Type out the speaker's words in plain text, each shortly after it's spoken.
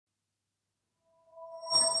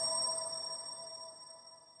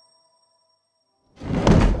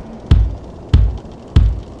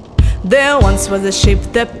There once was a ship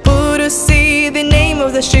that put to sea. The name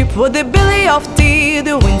of the ship was the Billy of Tea.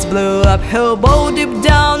 The winds blew up her bow deep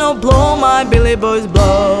down. Oh, blow, my Billy boys,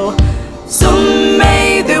 blow. Soon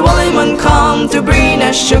may the Wellerman come to bring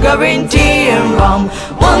us sugar and tea and rum.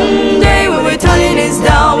 One day when we're turning this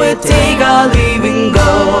down, we'll take our leave and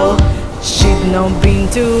go. She'd now been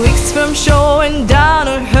 2 weeks from shore, and down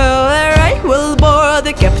on her right whale bore.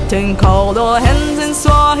 The captain called all hands and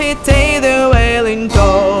swore he'd take the whale in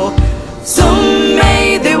tow. Soon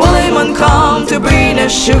may the Wellerman come to bring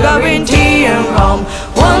us sugar and tea and rum.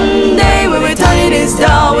 One day when we're turning this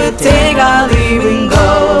down, we'll take our leave and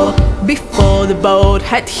go. Before the boat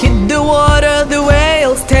had hit the water, the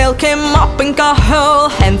whale's tail came up and caught her.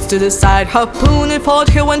 Hands to the side, harpoon and fought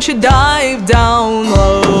her when she dived down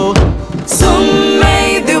low. Soon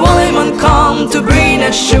may the Wellerman come to bring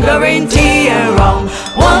us sugar and tea and rum.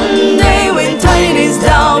 One day when time is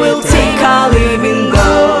down, we'll take our leave and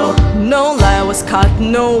go. No line was cut,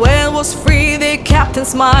 no whale was free. The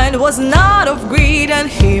captain's mind was not of greed, and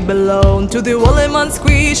he belonged to the Wellerman's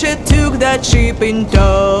creed. She took that ship in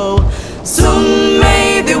tow. Soon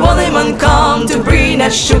may the Wellerman come to bring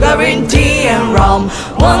us sugar and tea and rum.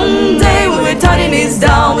 One day when we're turning this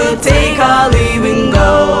down, we'll take our leave and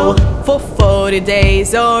go. For 40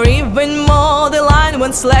 days or even more, the line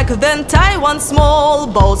went slack, then tied once more.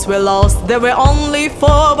 Boats were lost, there were only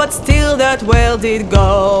 4, but still that whale did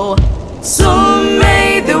go. Soon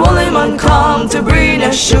may the Wellerman come to bring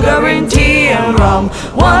us sugar and tea and rum.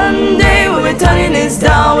 One day when we're turning this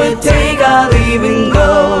down, we'll take our leave and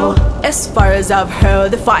go. As far as I've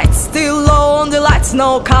heard, the fight's still on. The lights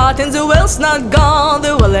no curtains, the whale's not gone.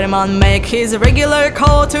 The Wellerman make his regular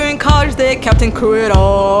call to encourage the captain crew at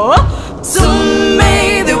all. Soon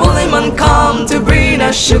may the Wellerman come to bring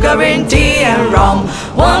us sugar and tea and rum.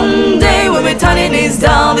 One day when we're turning this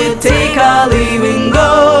down, we'll take our leave and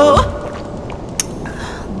go.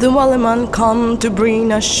 The Wellerman come to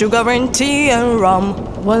bring us sugar and tea and rum.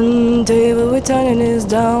 One day when we're turning this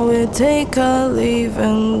down, we'll take our leave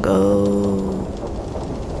and go.